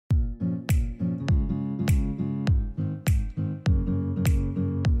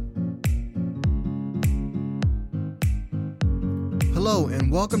Hello,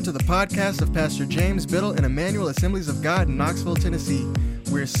 and welcome to the podcast of Pastor James Biddle and Emmanuel Assemblies of God in Knoxville, Tennessee.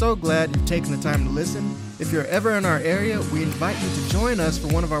 We're so glad you've taken the time to listen. If you're ever in our area, we invite you to join us for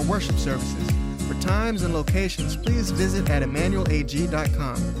one of our worship services. For times and locations, please visit at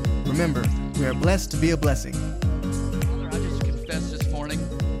emmanuelag.com. Remember, we are blessed to be a blessing. Father, I just confess this morning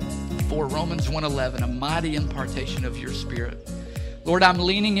for Romans 1:11, a mighty impartation of your Spirit. Lord, I'm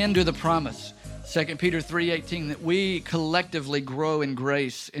leaning into the promise, 2 Peter 3:18, that we collectively grow in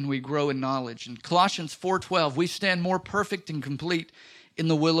grace and we grow in knowledge. In Colossians 4:12, we stand more perfect and complete in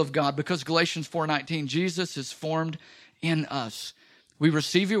the will of God because Galatians 4:19, Jesus is formed in us. We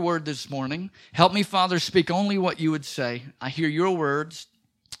receive your word this morning. Help me, Father, speak only what you would say. I hear your words,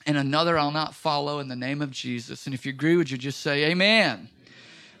 and another I'll not follow in the name of Jesus. And if you agree, would you just say amen?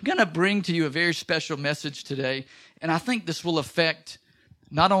 I'm going to bring to you a very special message today, and I think this will affect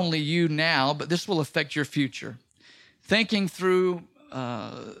not only you now, but this will affect your future. Thinking through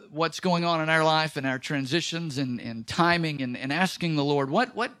what's going on in our life and our transitions and timing and asking the Lord,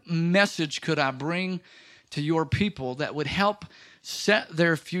 what message could I bring to your people that would help set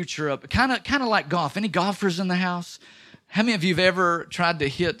their future up? Kind of like golf. Any golfers in the house? How many of you have ever tried to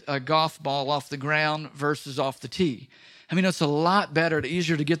hit a golf ball off the ground versus off the tee? I mean, it's a lot better,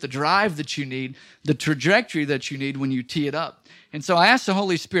 easier to get the drive that you need, the trajectory that you need when you tee it up. And so I asked the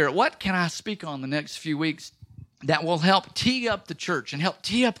Holy Spirit, what can I speak on the next few weeks that will help tee up the church and help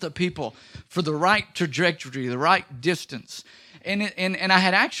tee up the people for the right trajectory, the right distance? And I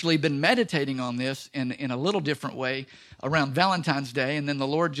had actually been meditating on this in a little different way around Valentine's Day, and then the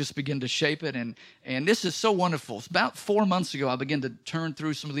Lord just began to shape it, and this is so wonderful. It's about 4 months ago I began to turn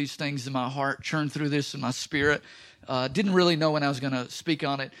through some of these things in my heart, churn through this in my spirit. Didn't really know when I was going to speak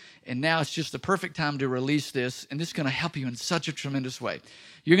on it, and now it's just the perfect time to release this, and it's going to help you in such a tremendous way.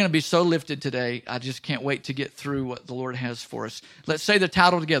 You're going to be so lifted today. I just can't wait to get through what the Lord has for us. Let's say the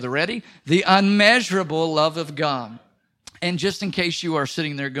title together. Ready? The Unmeasurable Love of God. And just in case you are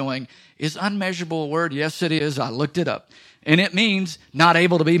sitting there going, is unmeasurable a word? Yes, it is. I looked it up. And it means not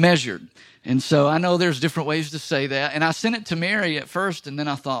able to be measured. And so I know there's different ways to say that. And I sent it to Mary at first, and then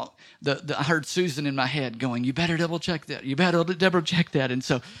I thought, I heard Susan in my head going, you better double check that. You better double check that. And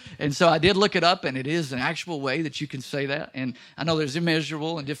so I did look it up, and it is an actual way that you can say that. And I know there's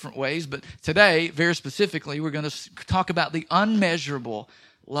immeasurable in different ways, but today, very specifically, we're going to talk about the unmeasurable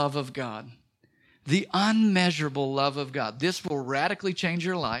love of God. The unmeasurable love of God. This will radically change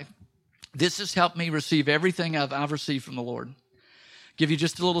your life. This has helped me receive everything I've received from the Lord. Give you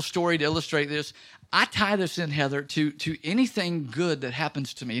just a little story to illustrate this. I tie this in, Heather, to anything good that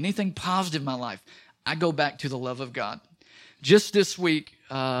happens to me, anything positive in my life. I go back to the love of God. Just this week,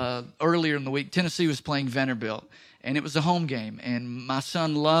 earlier in the week, Tennessee was playing Vanderbilt, and it was a home game. And my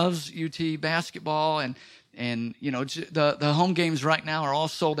son loves UT basketball, and you know, the home games right now are all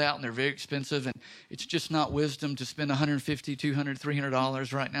sold out, and they're very expensive, and it's just not wisdom to spend $150, $200,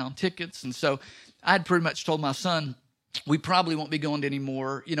 $300 right now on tickets. And so I'd pretty much told my son, we probably won't be going to any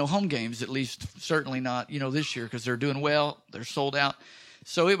more, home games, at least certainly not, this year, because they're doing well, they're sold out.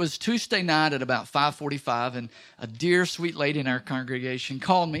 So it was Tuesday night at about 5:45, and a dear, sweet lady in our congregation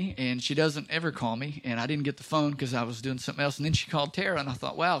called me, and she doesn't ever call me, and I didn't get the phone because I was doing something else, and then she called Tara, and I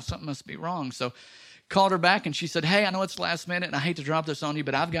thought, wow, something must be wrong. So called her back, and she said, hey, I know it's last minute, and I hate to drop this on you,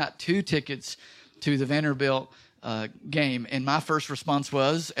 but I've got 2 tickets to the Vanderbilt game. And my first response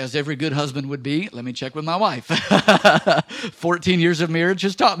was, as every good husband would be, let me check with my wife. 14 years of marriage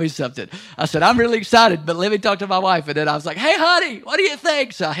has taught me something. I said, I'm really excited, but let me talk to my wife. And then I was like, hey, honey, what do you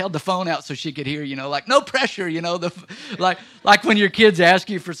think? So I held the phone out so she could hear, like no pressure, like when your kids ask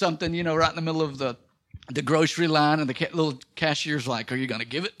you for something, right in the middle of the grocery line, and the little cashier's like, are you going to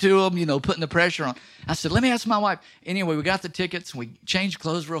give it to them? Putting the pressure on. I said, let me ask my wife. Anyway, we got the tickets. We changed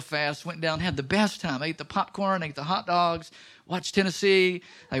clothes real fast, went down, had the best time, ate the popcorn, ate the hot dogs, watched Tennessee.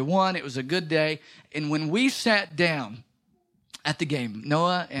 They won. It was a good day. And when we sat down at the game,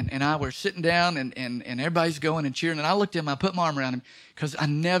 Noah and I were sitting down, and everybody's going and cheering. And I looked at him, I put my arm around him, because I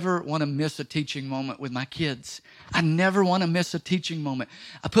never want to miss a teaching moment with my kids. I never want to miss a teaching moment.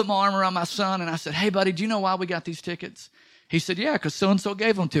 I put my arm around my son, and I said, hey, buddy, do you know why we got these tickets? He said, yeah, because so-and-so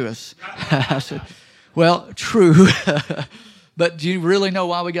gave them to us. I said, well, true. But do you really know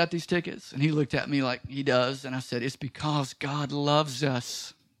why we got these tickets? And he looked at me like he does. And I said, it's because God loves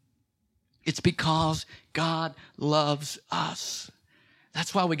us. It's because God loves us.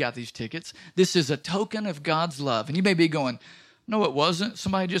 That's why we got these tickets. This is a token of God's love. And you may be going, no, it wasn't.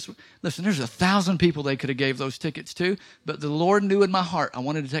 Listen, there's 1,000 people they could have gave those tickets to, but the Lord knew in my heart I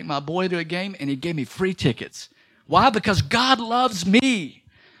wanted to take my boy to a game, and he gave me free tickets. Why? Because God loves me.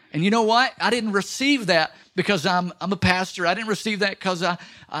 And you know what? I didn't receive that because I'm a pastor. I didn't receive that because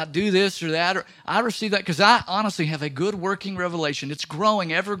I do this or that. Or I received that because I honestly have a good working revelation. It's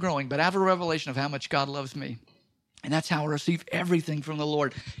growing, ever growing, but I have a revelation of how much God loves me. And that's how I receive everything from the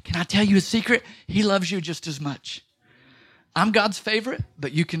Lord. Can I tell you a secret? He loves you just as much. I'm God's favorite,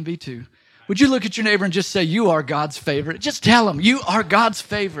 but you can be too. Would you look at your neighbor and just say, you are God's favorite? Just tell him, you are God's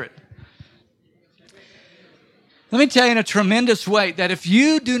favorite. Let me tell you in a tremendous way that if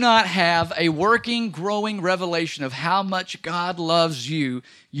you do not have a working, growing revelation of how much God loves you,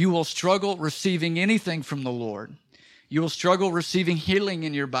 you will struggle receiving anything from the Lord. You will struggle receiving healing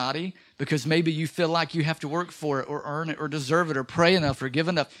in your body because maybe you feel like you have to work for it or earn it or deserve it or pray enough or give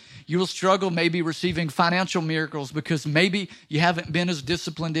enough. You will struggle maybe receiving financial miracles because maybe you haven't been as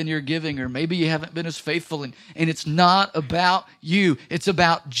disciplined in your giving or maybe you haven't been as faithful. And it's not about you. It's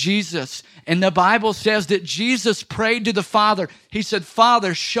about Jesus. And the Bible says that Jesus prayed to the Father. He said,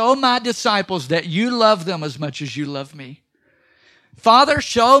 Father, show my disciples that you love them as much as you love me. Father,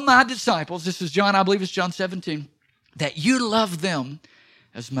 show my disciples, this is John, I believe it's John 17, that you love them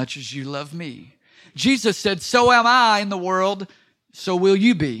as much as you love me. Jesus said, so am I in the world, so will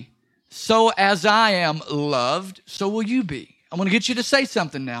you be. So as I am loved, so will you be. I want to get you to say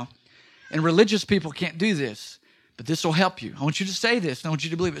something now. And religious people can't do this, but this will help you. I want you to say this, and I want you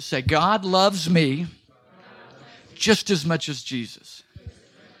to believe it. Say, God loves me just as much as Jesus.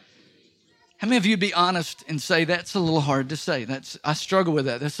 How many of you would be honest and say, that's a little hard to say? I struggle with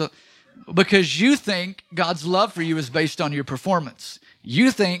that. Because you think God's love for you is based on your performance.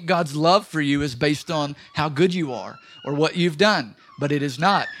 You think God's love for you is based on how good you are or what you've done. But it is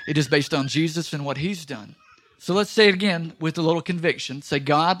not. It is based on Jesus and what He's done. So let's say it again with a little conviction. Say,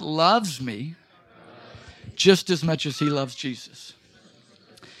 God loves me just as much as He loves Jesus.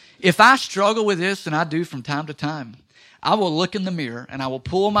 If I struggle with this, and I do from time to time, I will look in the mirror and I will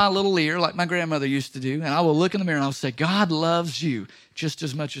pull my little ear like my grandmother used to do, and I will look in the mirror and I'll say, God loves you just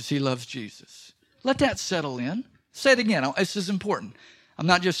as much as He loves Jesus. Let that settle in. Say it again. This is important. I'm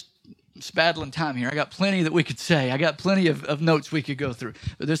not just spaddling time here. I got plenty that we could say. I got plenty of notes we could go through.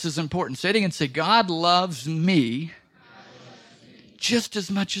 But this is important. Say it again and say, God loves me just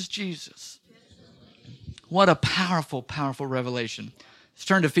as much as Jesus. What a powerful, powerful revelation. Let's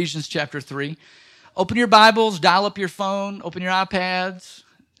turn to Ephesians chapter 3. Open your Bibles, dial up your phone, open your iPads.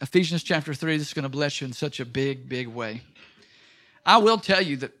 Ephesians chapter 3, this is going to bless you in such a big, big way. I will tell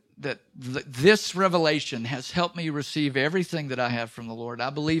you that this revelation has helped me receive everything that I have from the Lord. I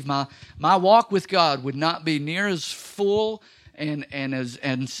believe my walk with God would not be near as full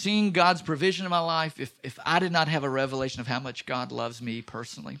and seeing God's provision in my life if I did not have a revelation of how much God loves me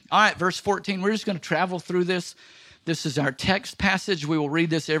personally. All right, verse 14, we're just going to travel through this. This is our text passage. We will read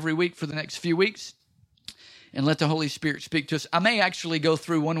this every week for the next few weeks and let the Holy Spirit speak to us. I may actually go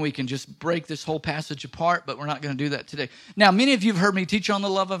through one week and just break this whole passage apart, but we're not going to do that today. Now, many of you have heard me teach on the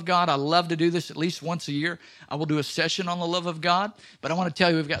love of God. I love to do this at least once a year. I will do a session on the love of God, but I want to tell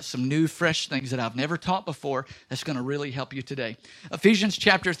you we've got some new, fresh things that I've never taught before that's going to really help you today. Ephesians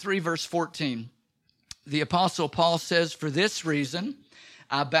chapter 3, verse 14. The Apostle Paul says, for this reason,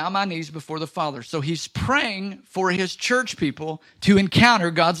 I bow my knees before the Father. So he's praying for his church people to encounter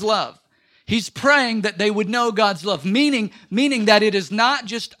God's love. He's praying that they would know God's love, meaning that it is not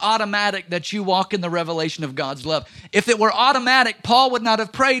just automatic that you walk in the revelation of God's love. If it were automatic, Paul would not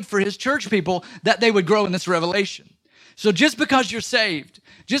have prayed for his church people that they would grow in this revelation. So just because you're saved,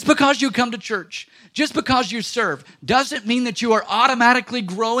 just because you come to church, just because you serve, doesn't mean that you are automatically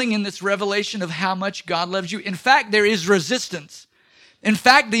growing in this revelation of how much God loves you. In fact, there is resistance. In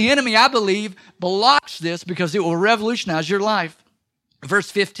fact, the enemy, I believe, blocks this because it will revolutionize your life.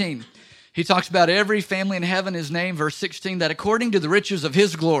 Verse 15. He talks about every family in heaven is named. Verse 16, that according to the riches of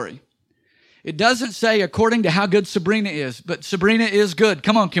His glory. It doesn't say according to how good Sabrina is, but Sabrina is good.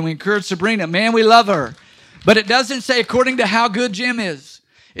 Come on, can we encourage Sabrina? Man, we love her. But it doesn't say according to how good Jim is.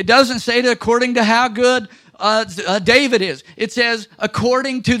 It doesn't say according to how good David is. It says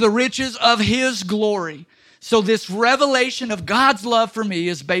according to the riches of His glory. So this revelation of God's love for me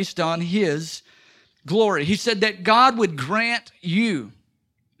is based on His glory. He said that God would grant you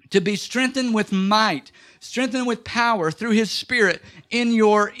to be strengthened with might, strengthened with power through His Spirit in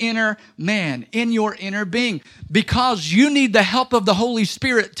your inner man, in your inner being, because you need the help of the Holy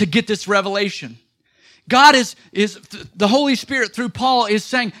Spirit to get this revelation. God is the Holy Spirit through Paul is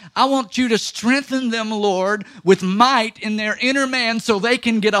saying, I want you to strengthen them, Lord, with might in their inner man so they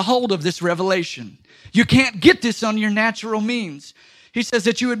can get a hold of this revelation. You can't get this on your natural means. He says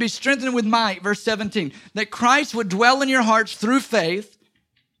that you would be strengthened with might, verse 17, that Christ would dwell in your hearts through faith,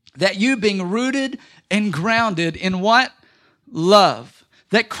 that you being rooted and grounded in what? Love.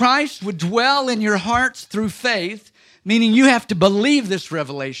 That Christ would dwell in your hearts through faith, meaning you have to believe this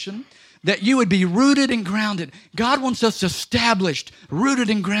revelation, that you would be rooted and grounded. God wants us established, rooted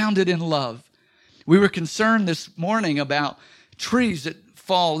and grounded in love. We were concerned this morning about trees that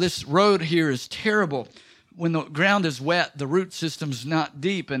fall. This road here is terrible. When the ground is wet, the root system's not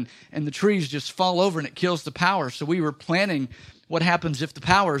deep, and the trees just fall over and it kills the power. So we were planning what happens if the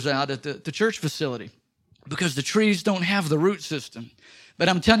power's out at the church facility, because the trees don't have the root system. But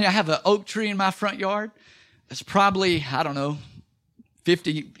I'm telling you, I have an oak tree in my front yard. It's probably,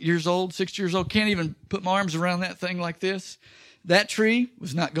 50 years old, 60 years old. Can't even put my arms around that thing like this. That tree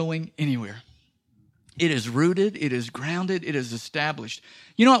was not going anywhere. It is rooted, it is grounded, it is established.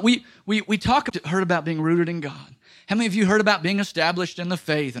 You know what? We heard about being rooted in God. How many of you heard about being established in the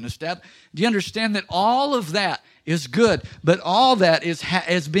faith and established? Do you understand that all of that is good, but all that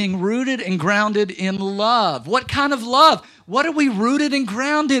is being rooted and grounded in love? What kind of love? What are we rooted and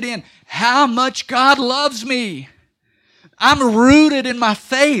grounded in? How much God loves me. I'm rooted in my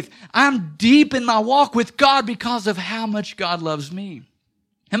faith. I'm deep in my walk with God because of how much God loves me.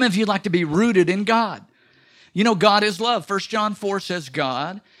 How many of you like to be rooted in God? You know, God is love. 1 John 4 says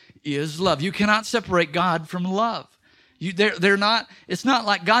God is love. You cannot separate God from love. It's not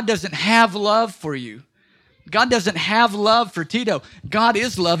like God doesn't have love for you. God doesn't have love for Tito. God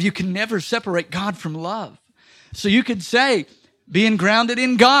is love. You can never separate God from love. So you could say, being grounded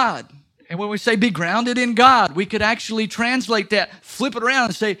in God. And when we say be grounded in God, we could actually translate that, flip it around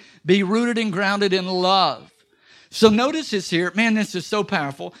and say, be rooted and grounded in love. So notice this here. Man, this is so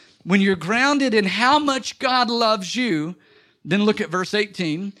powerful. When you're grounded in how much God loves you, then look at verse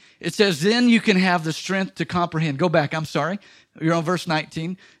 18. It says, then you can have the strength to comprehend. Go back, I'm sorry. You're on verse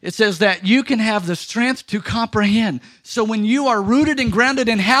 19. It says that you can have the strength to comprehend. So when you are rooted and grounded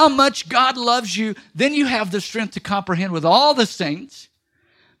in how much God loves you, then you have the strength to comprehend with all the saints.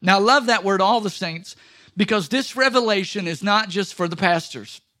 Now, I love that word, all the saints, because this revelation is not just for the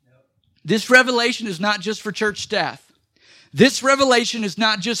pastors. This revelation is not just for church staff. This revelation is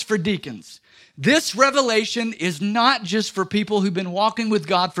not just for deacons. This revelation is not just for people who've been walking with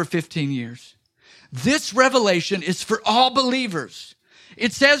God for 15 years. This revelation is for all believers.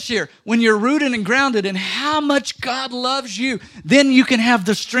 It says here, when you're rooted and grounded in how much God loves you, then you can have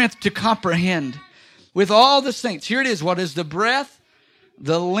the strength to comprehend with all the saints. Here it is. What is the breadth,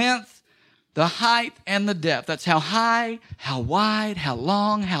 the length, the height, and the depth? That's how high, how wide, how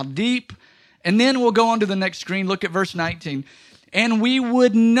long, how deep. And then we'll go on to the next screen. Look at verse 19. And we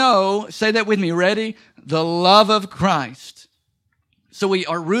would know, say that with me, ready? The love of Christ. So we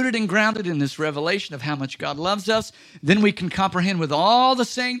are rooted and grounded in this revelation of how much God loves us. Then we can comprehend with all the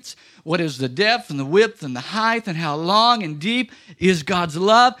saints what is the depth and the width and the height and how long and deep is God's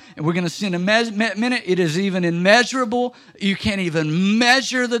love. And we're going to see in a minute, it is even immeasurable. You can't even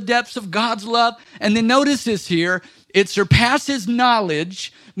measure the depths of God's love. And then notice this here, it surpasses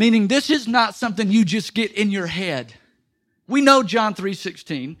knowledge, meaning this is not something you just get in your head. We know John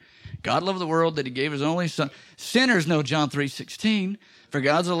 3:16. God loved the world that he gave his only son. Sinners know John 3:16. For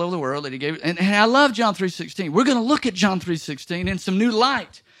God so loved the world that he gave. And I love John 3:16. We're going to look at John 3:16 in some new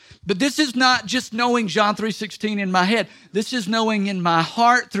light. But this is not just knowing John 3:16 in my head. This is knowing in my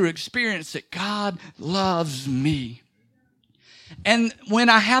heart through experience that God loves me. And when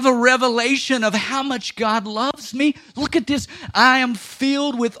I have a revelation of how much God loves me, look at this. I am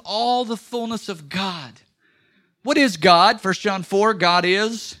filled with all the fullness of God. What is God? 1 John 4, God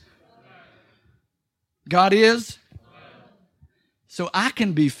is. God is. So I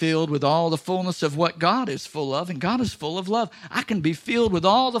can be filled with all the fullness of what God is full of, and God is full of love. I can be filled with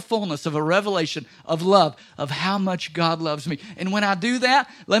all the fullness of a revelation of love, of how much God loves me. And when I do that,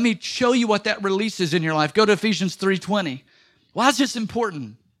 let me show you what that releases in your life. Go to Ephesians 3:20. Why is this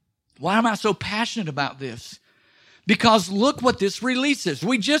important? Why am I so passionate about this? Because look what this releases.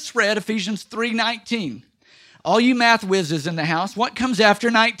 We just read Ephesians 3:19. All you math whizzes in the house, what comes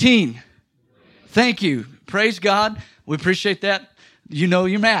after 19? Thank you. Praise God. We appreciate that. You know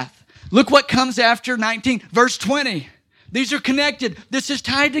your math. Look what comes after 19. Verse 20. These are connected. This is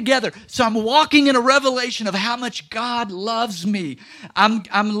tied together. So I'm walking in a revelation of how much God loves me. I'm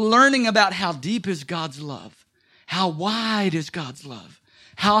learning about how deep is God's love. How wide is God's love?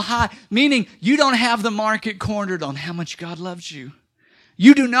 How high? Meaning you don't have the market cornered on how much God loves you.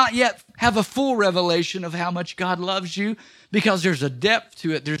 You do not yet have a full revelation of how much God loves you because there's a depth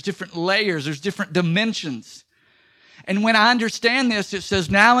to it. There's different layers. There's different dimensions. And when I understand this, it says,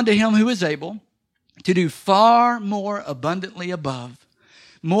 now unto him who is able to do far more abundantly above,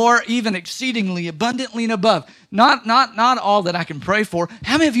 more even exceedingly abundantly and above. Not all that I can pray for.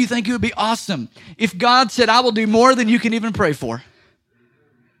 How many of you think it would be awesome if God said, I will do more than you can even pray for?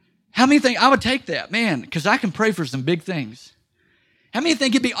 How many think I would take that? Man, because I can pray for some big things. How many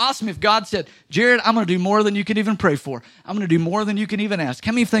think it'd be awesome if God said, Jared, I'm going to do more than you can even pray for. I'm going to do more than you can even ask.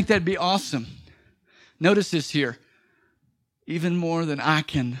 How many think that'd be awesome? Notice this here. Even more than I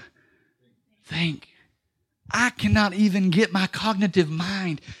can think. I cannot even get my cognitive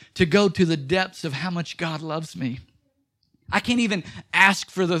mind to go to the depths of how much God loves me. I can't even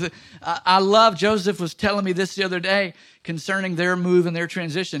ask for I love, Joseph was telling me this the other day concerning their move and their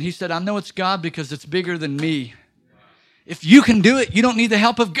transition. He said, I know it's God because it's bigger than me. If you can do it, you don't need the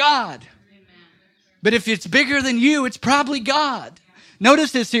help of God. But if it's bigger than you, it's probably God.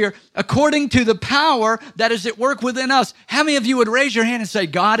 Notice this here, according to the power that is at work within us. How many of you would raise your hand and say,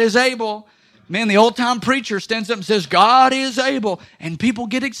 God is able? Man, the old-time preacher stands up and says, God is able. And people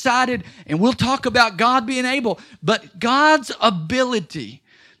get excited, and we'll talk about God being able. But God's ability,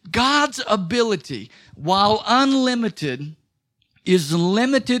 while unlimited, is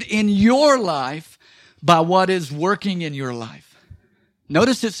limited in your life by what is working in your life.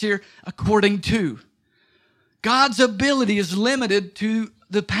 Notice it's here, according to. God's ability is limited to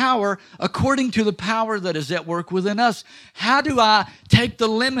the power, according to the power that is at work within us. How do I take the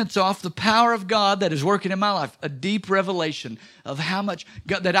limits off the power of God that is working in my life? A deep revelation of how much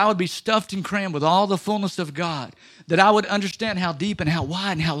God, that I would be stuffed and crammed with all the fullness of God, that I would understand how deep and how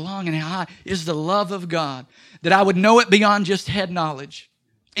wide and how long and how high is the love of God, that I would know it beyond just head knowledge.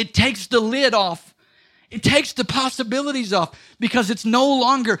 It takes the lid off. It takes the possibilities off because it's no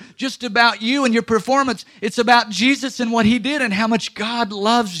longer just about you and your performance. It's about Jesus and what He did and how much God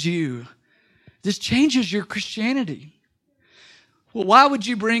loves you. This changes your Christianity. Well, why would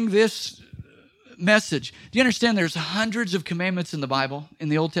you bring this message? Do you understand there's hundreds of commandments in the Bible, in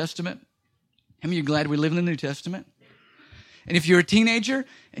the Old Testament? How many of you are glad we live in the New Testament? And if you're a teenager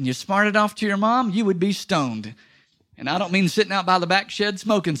and you smarted off to your mom, you would be stoned. And I don't mean sitting out by the back shed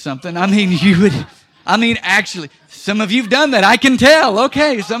smoking something. I mean, actually, some of you have done that. I can tell.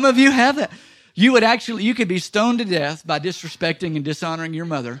 Okay, some of you have that. You could be stoned to death by disrespecting and dishonoring your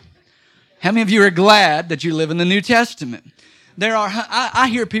mother. How many of you are glad that you live in the New Testament? I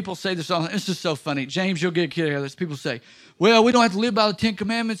hear people say this all. This is so funny. James, you'll get a kick out of this. People say, well, we don't have to live by the 10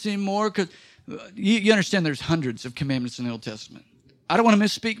 Commandments anymore because you understand there's hundreds of commandments in the Old Testament. I don't want to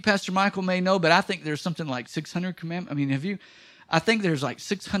misspeak. Pastor Michael may know, but I think there's something like 600 commandments. I mean, I think there's like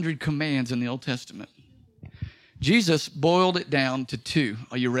 600 commands in the Old Testament. Jesus boiled it down to 2.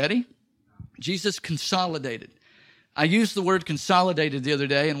 Are you ready? Jesus consolidated. I used the word consolidated the other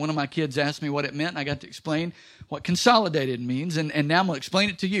day, and one of my kids asked me what it meant, and I got to explain what consolidated means, and now I'm going to explain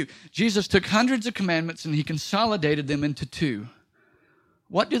it to you. Jesus took hundreds of commandments, and He consolidated them into 2.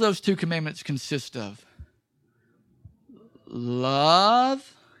 What do those 2 commandments consist of?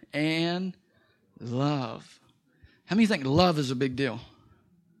 Love and love. How many think love is a big deal?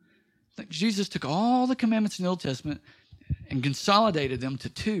 I think Jesus took all the commandments in the Old Testament and consolidated them to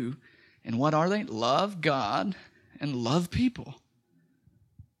 2. And what are they? Love God and love people.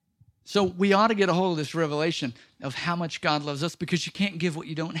 So we ought to get a hold of this revelation of how much God loves us, because you can't give what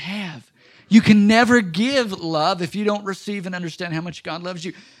you don't have. You can never give love if you don't receive and understand how much God loves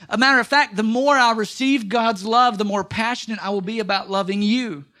you. A matter of fact, the more I receive God's love, the more passionate I will be about loving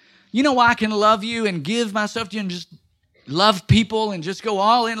you. You know why I can love you and give myself to you and just love people and just go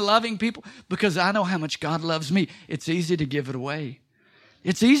all in loving people? Because I know how much God loves me. It's easy to give it away.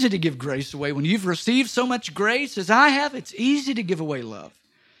 It's easy to give grace away. When you've received so much grace as I have, it's easy to give away love.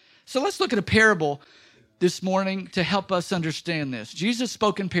 So let's look at a parable this morning to help us understand this. Jesus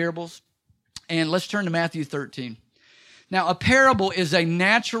spoke in parables, and let's turn to Matthew 13. Now, a parable is a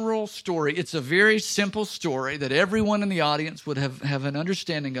natural story. It's a very simple story that everyone in the audience would have an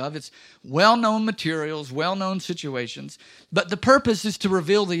understanding of. It's well-known materials, well-known situations, but the purpose is to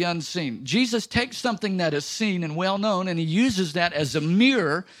reveal the unseen. Jesus takes something that is seen and well-known, and He uses that as a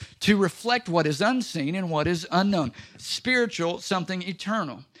mirror to reflect what is unseen and what is unknown. Spiritual, something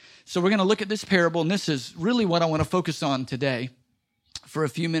eternal. So we're going to look at this parable, and this is really what I want to focus on today for a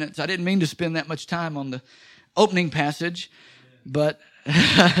few minutes. I didn't mean to spend that much time on the opening passage, but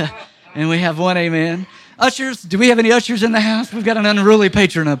and we have one amen. Ushers, do we have any ushers in the house? We've got an unruly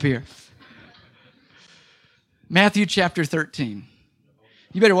patron up here. Matthew chapter 13.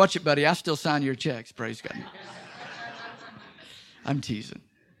 You better watch it, buddy. I still sign your checks, praise God. I'm teasing,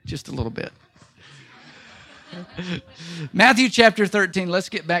 just a little bit. Matthew chapter 13. Let's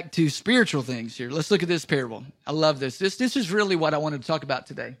get back to spiritual things here. Let's look at this parable. I love this. This is really what I wanted to talk about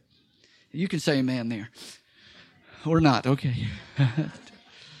today. You can say amen there. Or not, okay.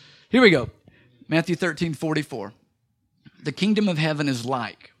 Here we go. Matthew 13:44. The kingdom of heaven is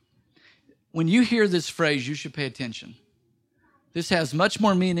like. When you hear this phrase, you should pay attention. This has much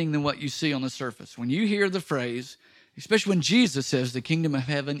more meaning than what you see on the surface. When you hear the phrase, especially when Jesus says the kingdom of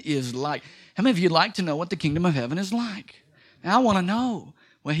heaven is like, how many of you like to know what the kingdom of heaven is like? Now, I want to know.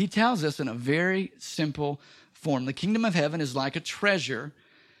 Well, he tells us in a very simple form. The kingdom of heaven is like a treasure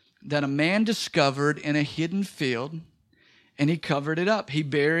that a man discovered in a hidden field, and he covered it up. He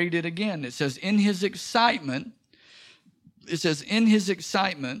buried it again. It says in his excitement,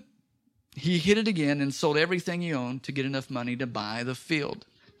 he hid it again and sold everything he owned to get enough money to buy the field.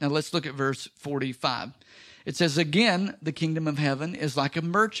 Now let's look at verse 45. It says, again, the kingdom of heaven is like a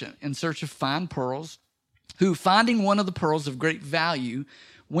merchant in search of fine pearls, who, finding one of the pearls of great value,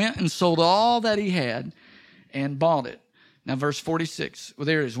 went and sold all that he had and bought it. Now verse 46, well,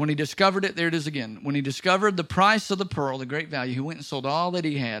 there it is. When he discovered it, there it is again. When he discovered the price of the pearl, the great value, he went and sold all that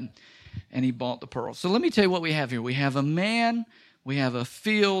he had and he bought the pearl. So let me tell you what we have here. We have a man, we have a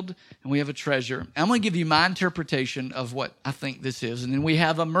field, and we have a treasure. I'm going to give you my interpretation of what I think this is. And then we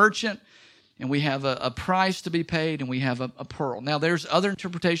have a merchant, and we have a price to be paid, and we have a pearl. Now, there's other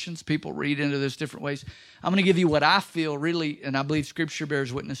interpretations. People read into this different ways. I'm going to give you what I feel really, and I believe Scripture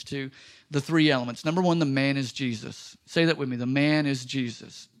bears witness to, the three elements. Number one, the man is Jesus. Say that with me. The man is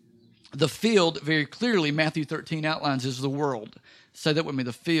Jesus. The field, very clearly, Matthew 13 outlines, is the world. Say that with me.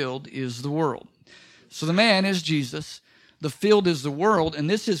 The field is the world. So the man is Jesus. The field is the world, and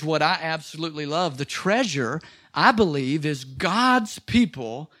this is what I absolutely love. The treasure, I believe, is God's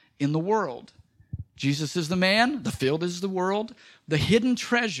people in the world. Jesus is the man. The field is the world. The hidden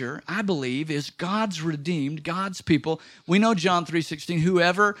treasure, I believe, is God's redeemed, God's people. We know John 3:16,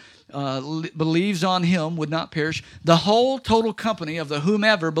 whoever believes on him would not perish. The whole total company of the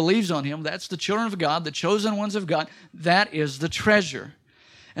whomever believes on him, that's the children of God, the chosen ones of God. That is the treasure.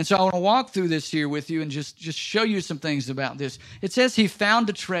 And so I want to walk through this here with you and just show you some things about this. It says he found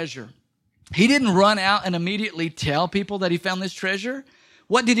a treasure. He didn't run out and immediately tell people that he found this treasure.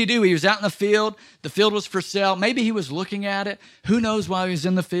 What did he do? He was out in the field. The field was for sale. Maybe he was looking at it. Who knows why he was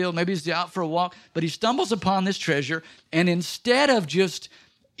in the field? Maybe he's out for a walk. But he stumbles upon this treasure, and instead of just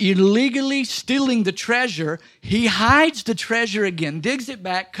illegally stealing the treasure, he hides the treasure again, digs it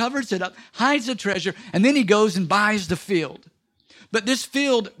back, covers it up, hides the treasure, and then he goes and buys the field. But this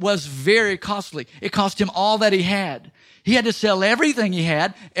field was very costly. It cost him all that he had. He had to sell everything he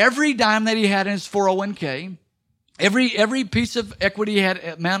had, every dime that he had in his 401k, every piece of equity he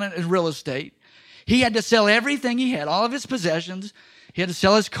had mounted in real estate. He had to sell everything he had, all of his possessions. He had to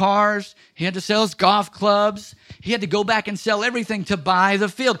sell his cars. He had to sell his golf clubs. He had to go back and sell everything to buy the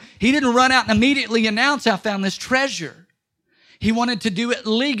field. He didn't run out and immediately announce, I found this treasure. He wanted to do it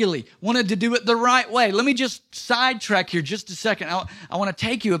legally, wanted to do it the right way. Let me just sidetrack here just a second. I want to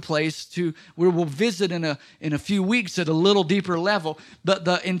take you a place to where we'll visit in a few weeks at a little deeper level. But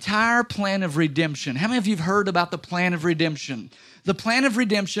the entire plan of redemption. How many of you have heard about the plan of redemption? The plan of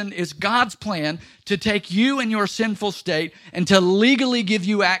redemption is God's plan to take you in your sinful state and to legally give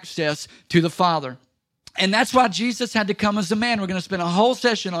you access to the Father. And that's why Jesus had to come as a man. We're going to spend a whole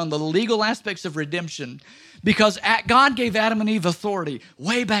session on the legal aspects of redemption because God gave Adam and Eve authority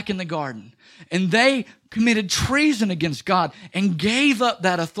way back in the garden. And they committed treason against God and gave up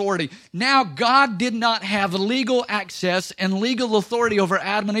that authority. Now God did not have legal access and legal authority over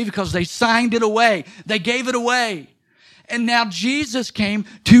Adam and Eve because they signed it away. They gave it away. And now Jesus came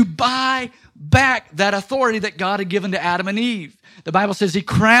to buy back that authority that God had given to Adam and Eve. The Bible says he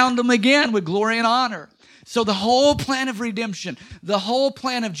crowned them again with glory and honor. So the whole plan of redemption, the whole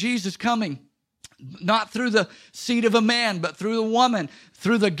plan of Jesus coming, not through the seed of a man, but through the woman,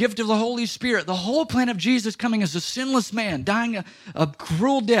 through the gift of the Holy Spirit, the whole plan of Jesus coming as a sinless man, dying a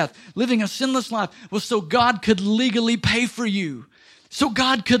cruel death, living a sinless life, was so God could legally pay for you. So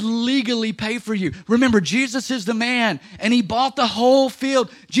God could legally pay for you. Remember, Jesus is the man, and he bought the whole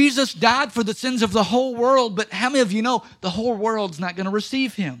field. Jesus died for the sins of the whole world, but how many of you know the whole world's not going to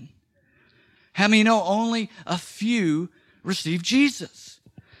receive him? How many know only a few receive Jesus?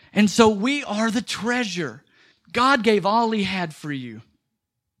 And so we are the treasure. God gave all he had for you.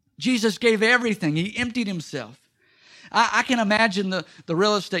 Jesus gave everything. He emptied himself. I can imagine the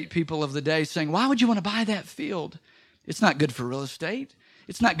real estate people of the day saying, why would you want to buy that field? It's not good for real estate.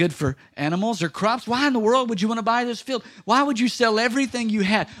 It's not good for animals or crops. Why in the world would you want to buy this field? Why would you sell everything you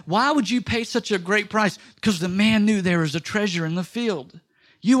had? Why would you pay such a great price? Because the man knew there was a treasure in the field.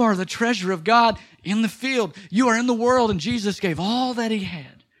 You are the treasure of God in the field. You are in the world, and Jesus gave all that he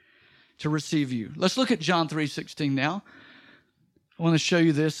had to receive you. Let's look at John 3:16 now. I want to show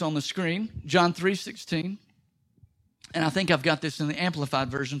you this on the screen. John 3:16. And I think I've got this in the Amplified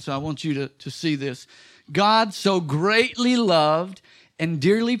version, so I want you to see this. God so greatly loved and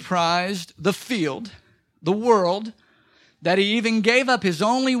dearly prized the field, the world, that he even gave up his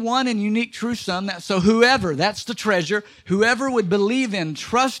only one and unique true son, that so whoever, that's the treasure, whoever would believe in,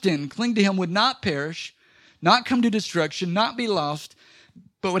 trust in, cling to him would not perish, not come to destruction, not be lost,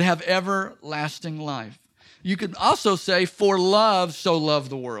 but would have everlasting life. You could also say, for love so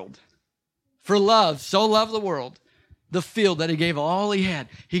loved the world. For love so loved the world, the field, that he gave all he had.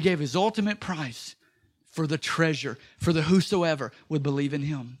 He gave his ultimate price for the treasure, for the whosoever would believe in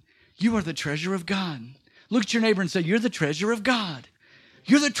him. You are the treasure of God. Look at your neighbor and say, you're the treasure of God.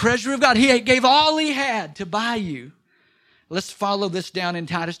 You're the treasure of God. He gave all he had to buy you. Let's follow this down in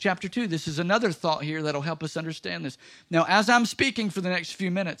Titus chapter 2. This is another thought here that'll help us understand this. Now, as I'm speaking for the next few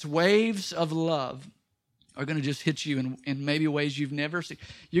minutes, waves of love are going to just hit you in maybe ways you've never seen.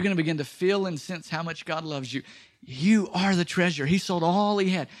 You're going to begin to feel and sense how much God loves you. You are the treasure. He sold all he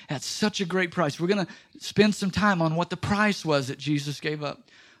had at such a great price. We're going to spend some time on what the price was that Jesus gave up.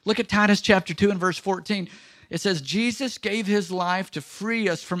 Look at Titus chapter 2 and verse 14. It says, Jesus gave his life to free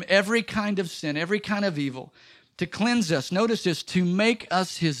us from every kind of sin, every kind of evil, to cleanse us. Notice this, to make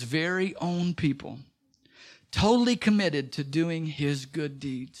us his very own people, totally committed to doing his good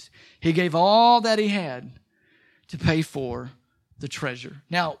deeds. He gave all that he had to pay for the treasure.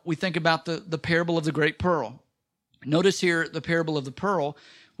 Now, we think about the parable of the great pearl. Notice here the parable of the pearl.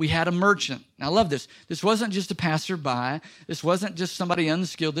 We had a merchant. Now, I love this. This wasn't just a passerby. This wasn't just somebody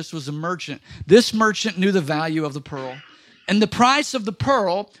unskilled. This was a merchant. This merchant knew the value of the pearl. And the price of the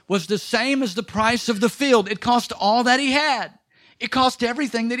pearl was the same as the price of the field. It cost all that he had. It cost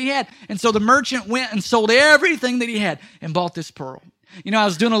everything that he had. And so the merchant went and sold everything that he had and bought this pearl. You know, I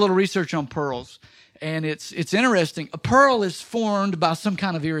was doing a little research on pearls, and it's interesting. A pearl is formed by some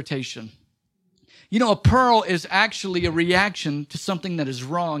kind of irritation. You know, a pearl is actually a reaction to something that is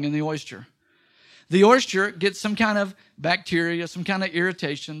wrong in the oyster. The oyster gets some kind of bacteria, some kind of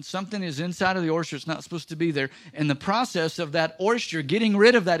irritation. Something is inside of the oyster. It's not supposed to be there. In the process of that oyster getting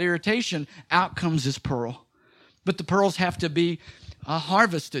rid of that irritation, out comes this pearl. But the pearls have to be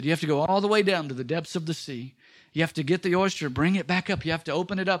harvested. You have to go all the way down to the depths of the sea. You have to get the oyster, bring it back up. You have to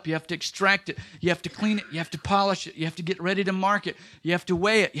open it up. You have to extract it. You have to clean it. You have to polish it. You have to get ready to mark it. You have to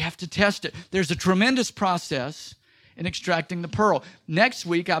weigh it. You have to test it. There's a tremendous process in extracting the pearl. Next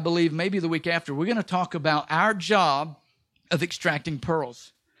week, I believe, maybe the week after, we're going to talk about our job of extracting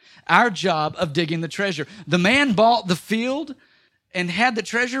pearls, our job of digging the treasure. The man bought the field and had the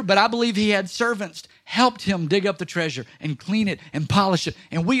treasure, but I believe he had servants helped him dig up the treasure and clean it and polish it.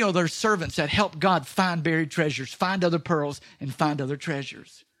 And we are those servants that help God find buried treasures, find other pearls, and find other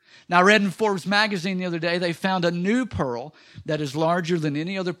treasures. Now, I read in Forbes magazine the other day, they found a new pearl that is larger than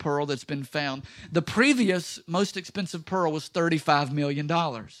any other pearl that's been found. The previous most expensive pearl was $35 million.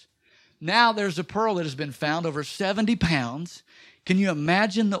 Now there's a pearl that has been found over 70 pounds. Can you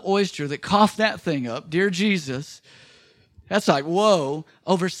imagine the oyster that coughed that thing up? Dear Jesus, that's like, whoa,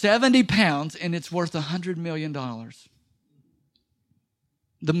 over 70 pounds, and it's worth $100 million.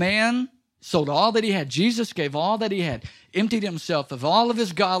 The man sold all that he had. Jesus gave all that he had, emptied himself of all of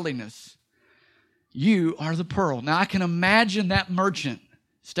his godliness. You are the pearl. Now, I can imagine that merchant.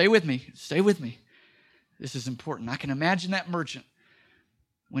 Stay with me. Stay with me. This is important. I can imagine that merchant.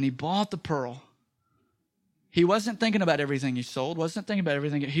 When he bought the pearl, he wasn't thinking about everything he sold, wasn't thinking about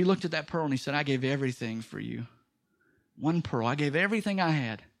everything. He looked at that pearl and he said, I gave everything for you. One pearl. I gave everything I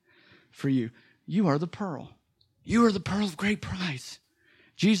had for you. You are the pearl. You are the pearl of great price.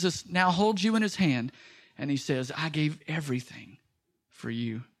 Jesus now holds you in his hand and he says, I gave everything for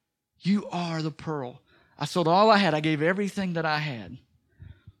you. You are the pearl. I sold all I had. I gave everything that I had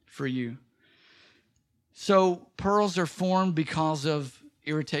for you. So pearls are formed because of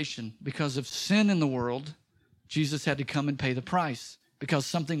irritation, because of sin in the world. Jesus had to come and pay the price because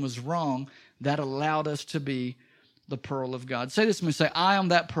something was wrong that allowed us to be the pearl of God. Say this to me. Say, I am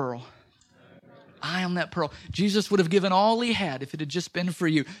that pearl. I am that pearl. Jesus would have given all he had if it had just been for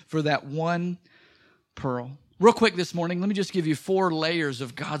you, for that one pearl. Real quick this morning, let me just give you 4 layers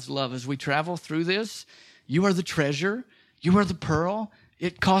of God's love as we travel through this. You are the treasure. You are the pearl.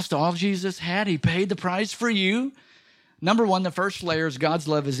 It cost all Jesus had. He paid the price for you. Number 1, the first layer is God's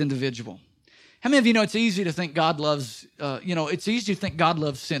love is individual. How many of you know it's easy to think God loves, it's easy to think God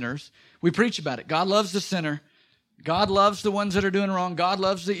loves sinners. We preach about it. God loves the sinner. God loves the ones that are doing wrong. God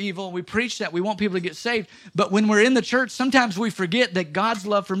loves the evil. We preach that. We want people to get saved. But when we're in the church, sometimes we forget that God's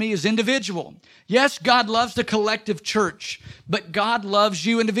love for me is individual. Yes, God loves the collective church, but God loves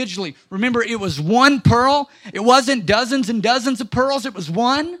you individually. Remember, it was one pearl. It wasn't dozens and dozens of pearls. It was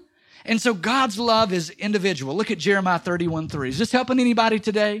one. And so God's love is individual. Look at Jeremiah 31:3. Is this helping anybody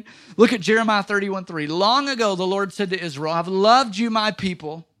today? Look at Jeremiah 31:3. Long ago, the Lord said to Israel, I've loved you, my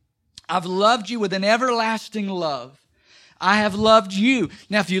people. I've loved you with an everlasting love. I have loved you.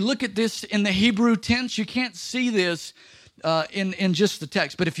 Now, if you look at this in the Hebrew tense, you can't see this in just the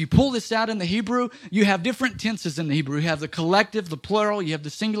text. But if you pull this out in the Hebrew, you have different tenses in the Hebrew. You have the collective, the plural, you have the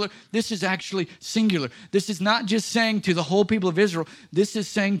singular. This is actually singular. This is not just saying to the whole people of Israel. This is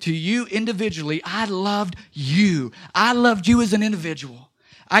saying to you individually, I loved you. I loved you as an individual.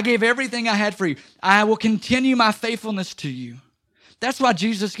 I gave everything I had for you. I will continue my faithfulness to you. That's why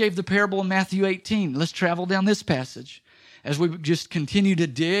Jesus gave the parable in Matthew 18. Let's travel down this passage as we just continue to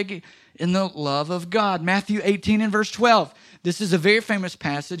dig in the love of God. Matthew 18 and verse 12. This is a very famous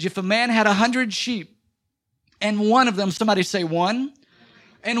passage. If a man had 100 sheep and one of them, somebody say one,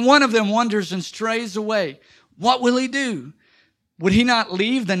 and one of them wanders and strays away, what will he do? Would he not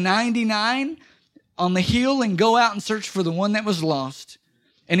leave the 99 on the hill and go out and search for the one that was lost?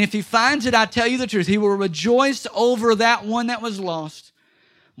 And if he finds it, I tell you the truth, he will rejoice over that one that was lost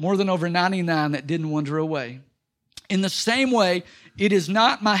more than over 99 that didn't wander away. In the same way, it is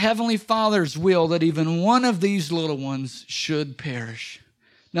not my heavenly Father's will that even one of these little ones should perish.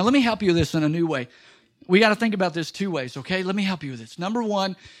 Now, let me help you with this in a new way. We got to think about this two ways, okay? Let me help you with this. Number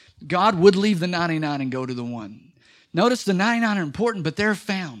one, God would leave the 99 and go to the one. Notice the 99 are important, but they're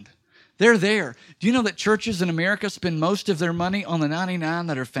found. They're there. Do you know that churches in America spend most of their money on the 99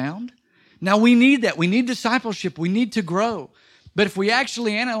 that are found? Now, we need that. We need discipleship. We need to grow. But if we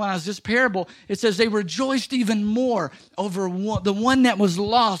actually analyze this parable, it says they rejoiced even more over the one that was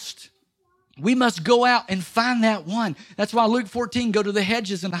lost. We must go out and find that one. That's why Luke 14, go to the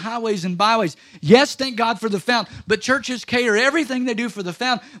hedges and the highways and byways. Yes, thank God for the found, but churches cater everything they do for the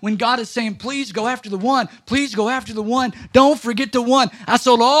found when God is saying, please go after the one. Please go after the one. Don't forget the one. I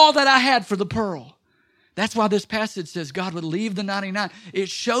sold all that I had for the pearl. That's why this passage says God would leave the 99. It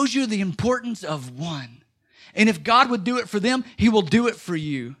shows you the importance of one. And if God would do it for them, he will do it for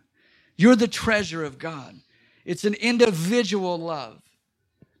you. You're the treasure of God. It's an individual love.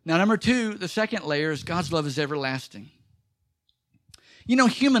 Now, number two, the second layer is God's love is everlasting. You know,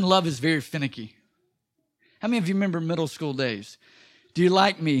 human love is very finicky. How many of you remember middle school days? Do you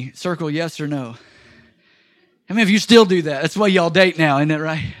like me? Circle yes or no. How many of you still do that? That's why y'all date now, isn't it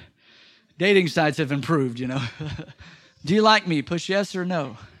right? Dating sites have improved, you know. Do you like me? Push yes or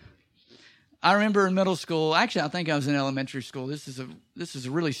no. I remember in middle school, actually I think I was in elementary school. This is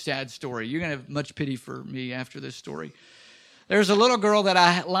a really sad story. You're going to have much pity for me after this story. There's a little girl that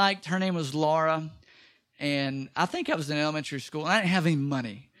I liked. Her name was Laura. And I think I was in elementary school. And I didn't have any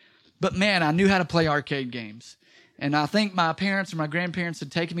money. But man, I knew how to play arcade games. And I think my parents or my grandparents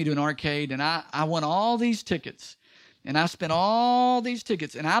had taken me to an arcade. And I won all these tickets. And I spent all these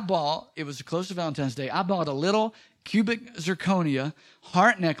tickets. And it was close to Valentine's Day, I bought a little cubic zirconia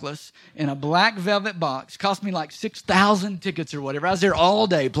heart necklace in a black velvet box. Cost me like 6,000 tickets or whatever. I was there all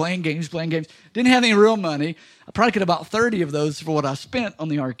day playing games. Didn't have any real money. I probably could have bought 30 of those for what I spent on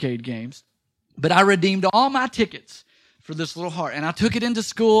the arcade games. But I redeemed all my tickets for this little heart. And I took it into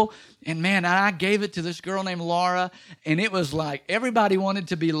school, and man, I gave it to this girl named Laura. And it was like everybody wanted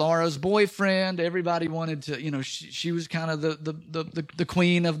to be Laura's boyfriend. Everybody wanted to, you know, she was kind of the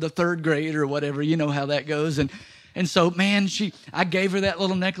queen of the third grade or whatever. You know how that goes. And so, man, I gave her that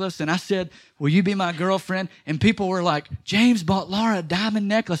little necklace, and I said, will you be my girlfriend? And people were like, James bought Laura a diamond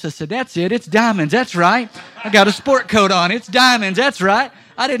necklace. I said, that's it. It's diamonds. That's right. I got a sport coat on. It's diamonds. That's right.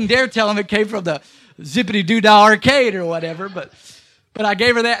 I didn't dare tell them it came from the Zippity-Doo-Dah arcade or whatever, but I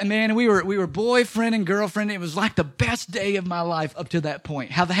gave her that, and man, we were boyfriend and girlfriend. It was like the best day of my life up to that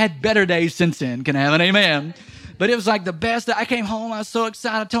point. Have had better days since then. Can I have an amen? But it was like the best. I came home. I was so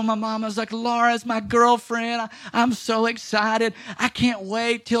excited. I told my mom, I was like, Laura's my girlfriend. I'm so excited. I can't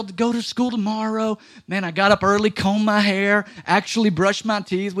wait to go to school tomorrow. Man, I got up early, combed my hair, actually brushed my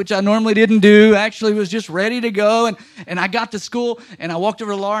teeth, which I normally didn't do. Actually was just ready to go. And I got to school, and I walked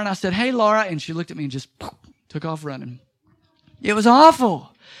over to Laura, and I said, hey, Laura. And she looked at me and just took off running. It was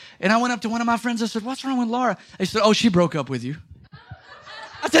awful. And I went up to one of my friends. I said, what's wrong with Laura? They said, oh, she broke up with you.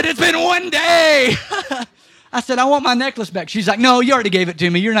 I said, it's been one day. I said, I want my necklace back. She's like, no, you already gave it to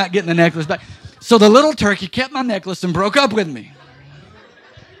me. You're not getting the necklace back. So the little turkey kept my necklace and broke up with me.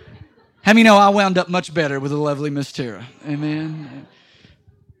 How many know I wound up much better with the lovely Miss Tara? Amen.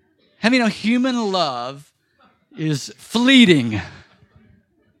 How many know human love is fleeting?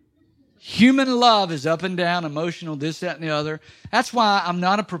 Human love is up and down, emotional, this, that, and the other. That's why I'm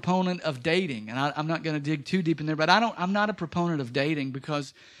not a proponent of dating. And I'm not going to dig too deep in there, but I'm not a proponent of dating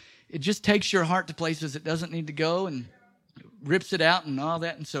because it just takes your heart to places it doesn't need to go and rips it out and all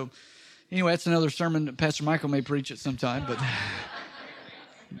that. And so, anyway, that's another sermon that Pastor Michael may preach at some time.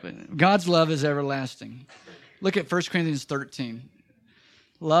 But God's love is everlasting. Look at 1 Corinthians 13.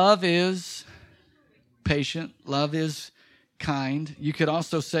 Love is patient. Love is kind. You could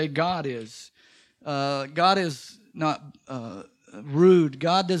also say God is. God is not rude.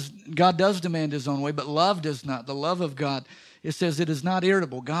 God does demand his own way, but love does not. The love of God, it says it is not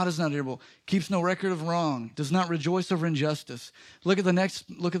irritable. God is not irritable. Keeps no record of wrong. Does not rejoice over injustice. Look at the next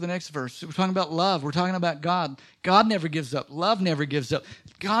verse. We're talking about love. We're talking about God. God never gives up. Love never gives up.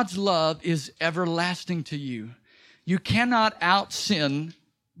 God's love is everlasting to you. You cannot out-sin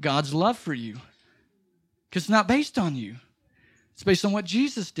God's love for you because it's not based on you. It's based on what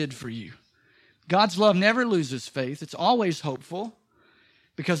Jesus did for you. God's love never loses faith. It's always hopeful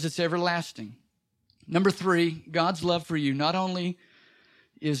because it's everlasting. Number 3, God's love for you. Not only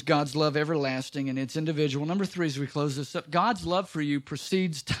is God's love everlasting and it's individual. Number 3, as we close this up, God's love for you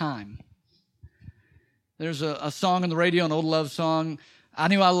precedes time. There's a song on the radio, an old love song. I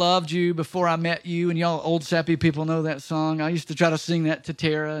knew I loved you before I met you. And y'all old sappy people know that song. I used to try to sing that to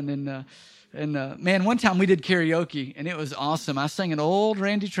Tara. And man, one time we did karaoke, and it was awesome. I sang an old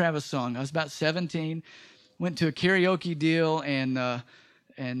Randy Travis song. I was about 17. Went to a karaoke deal, and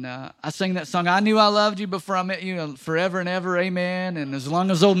I sang that song. I knew I loved you before I met you, forever and ever, amen. And as long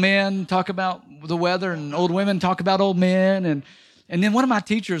as old men talk about the weather and old women talk about old men. And then one of my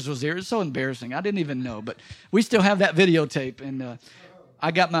teachers was there. It was so embarrassing. I didn't even know, but we still have that videotape. And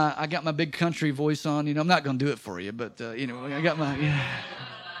I got my big country voice on. I'm not going to do it for you, but I got my. Yeah.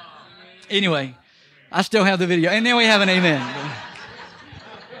 Anyway, I still have the video. And then we have an amen.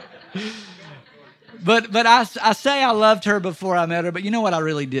 But I say I loved her before I met her, but you know what? I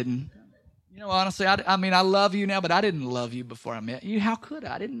really didn't. Honestly, I mean, I love you now, but I didn't love you before I met you. How could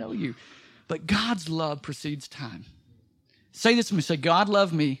I? I didn't know you. But God's love precedes time. Say this to me. Say, God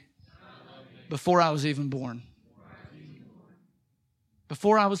loved me before I was even born.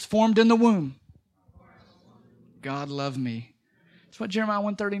 Before I was formed in the womb, God loved me. That's what Jeremiah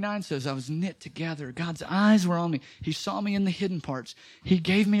 1:39 says. I was knit together. God's eyes were on me. He saw me in the hidden parts. He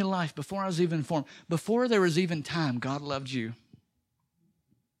gave me life before I was even formed. Before there was even time, God loved you.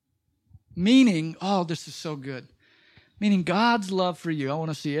 Meaning, oh, this is so good. Meaning God's love for you. I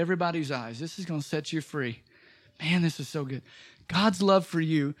want to see everybody's eyes. This is going to set you free. Man, this is so good. God's love for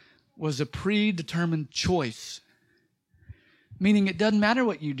you was a predetermined choice. Meaning it doesn't matter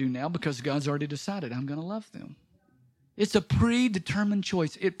what you do now because God's already decided, I'm going to love them. It's a predetermined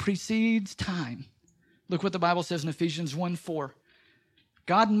choice. It precedes time. Look what the Bible says in Ephesians 1:4.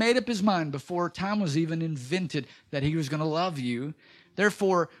 God made up his mind before time was even invented that he was going to love you.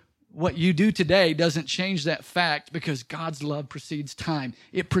 Therefore, what you do today doesn't change that fact because God's love precedes time.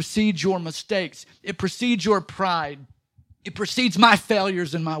 It precedes your mistakes. It precedes your pride. It precedes my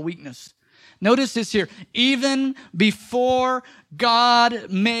failures and my weakness. Notice this here. Even before God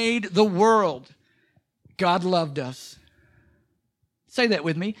made the world, God loved us. Say that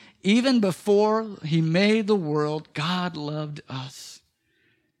with me. Even before he made the world, God loved us.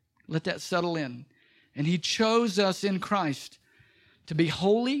 Let that settle in. And he chose us in Christ to be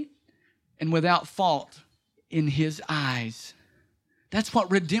holy and without fault in his eyes. That's what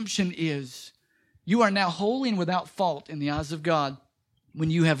redemption is. You are now holy and without fault in the eyes of God when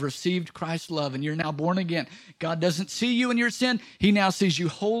you have received Christ's love and you're now born again. God doesn't see you in your sin. He now sees you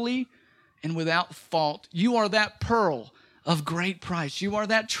holy and without fault. You are that pearl of great price. You are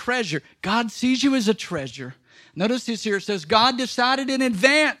that treasure. God sees you as a treasure. Notice this here. It says, God decided in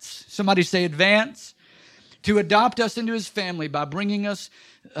advance, somebody say advance, to adopt us into his family by bringing us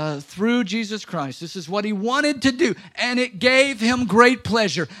through Jesus Christ. This is what he wanted to do, and it gave him great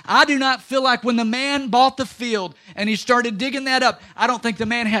pleasure. I do not feel like when the man bought the field and he started digging that up, I don't think the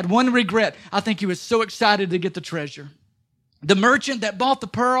man had one regret. I think he was so excited to get the treasure. The merchant that bought the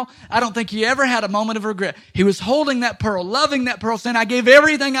pearl, I don't think he ever had a moment of regret. He was holding that pearl, loving that pearl, saying, I gave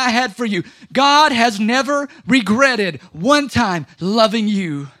everything I had for you. God has never regretted one time loving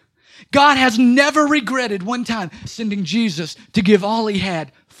you. God has never regretted one time sending Jesus to give all he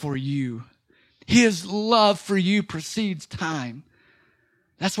had for you. His love for you precedes time.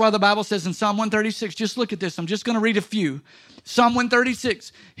 That's why the Bible says in Psalm 136, just look at this. I'm just going to read a few. Psalm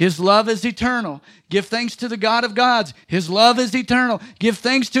 136, his love is eternal. Give thanks to the God of gods. His love is eternal. Give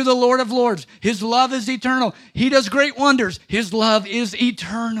thanks to the Lord of lords. His love is eternal. He does great wonders. His love is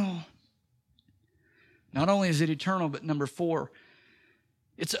eternal. Not only is it eternal, but number 4,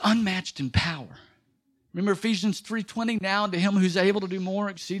 it's unmatched in power. Remember Ephesians 3:20, now to him who's able to do more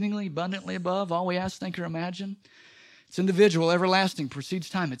exceedingly abundantly above all we ask, think, or imagine. It's individual, everlasting, precedes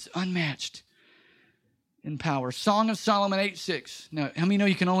time. It's unmatched in power. Song of Solomon 8:6. Now, how many know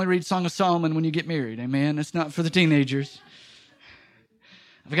you can only read Song of Solomon when you get married? Amen. It's not for the teenagers.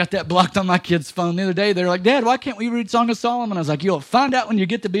 I've got that blocked on my kid's phone the other day. They're like, Dad, why can't we read Song of Solomon? I was like, you'll find out when you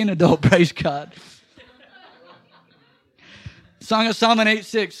get to be an adult. Praise God. Song of Solomon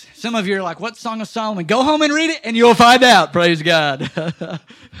 8:6. Some of you are like, what Song of Solomon? Go home and read it and you'll find out. Praise God.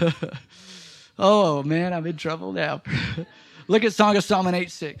 Oh, man, I'm in trouble now. Look at Song of Solomon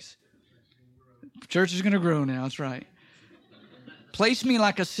 8:6. Church is going to grow now. That's right. Place me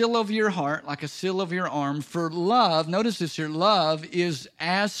like a seal of your heart, like a seal of your arm. For love, notice this here, love is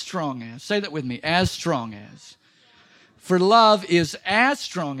as strong as. Say that with me, as strong as. For love is as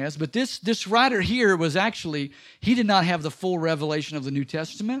strong as, but this writer here was actually, he did not have the full revelation of the New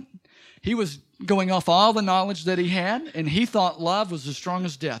Testament. He was going off all the knowledge that he had, and he thought love was as strong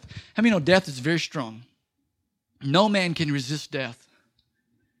as death. How many know death is very strong? No man can resist death.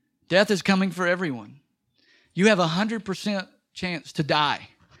 Death is coming for everyone. You have 100% chance to die.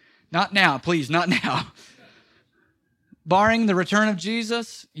 Not now, please, not now. Barring the return of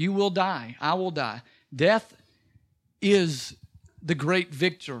Jesus, you will die. I will die. Death is the great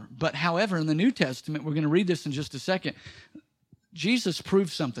victor. But however, in the New Testament, we're going to read this in just a second, Jesus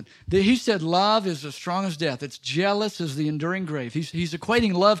proved something. He said love is as strong as death. It's jealous as the enduring grave. He's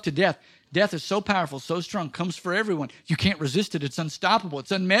equating love to death. Death is so powerful, so strong, comes for everyone. You can't resist it. It's unstoppable.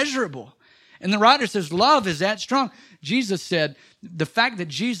 It's unmeasurable. And the writer says love is that strong. Jesus said the fact that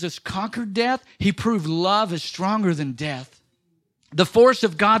Jesus conquered death, he proved love is stronger than death. The force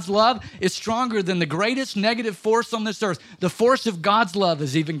of God's love is stronger than the greatest negative force on this earth. The force of God's love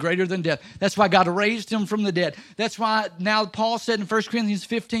is even greater than death. That's why God raised him from the dead. That's why now Paul said in 1 Corinthians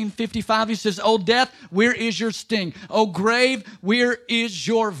 15:55, he says, "O death, where is your sting? O grave, where is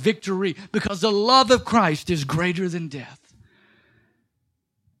your victory?" Because the love of Christ is greater than death.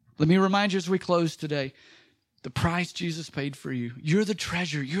 Let me remind you as we close today, the price Jesus paid for you. You're the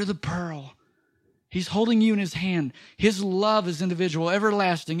treasure. You're the pearl. He's holding you in his hand. His love is individual,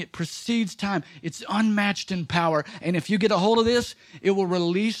 everlasting. It precedes time. It's unmatched in power. And if you get a hold of this, it will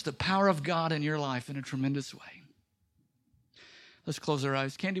release the power of God in your life in a tremendous way. Let's close our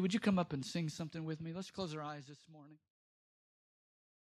eyes. Candy, would you come up and sing something with me? Let's close our eyes this morning.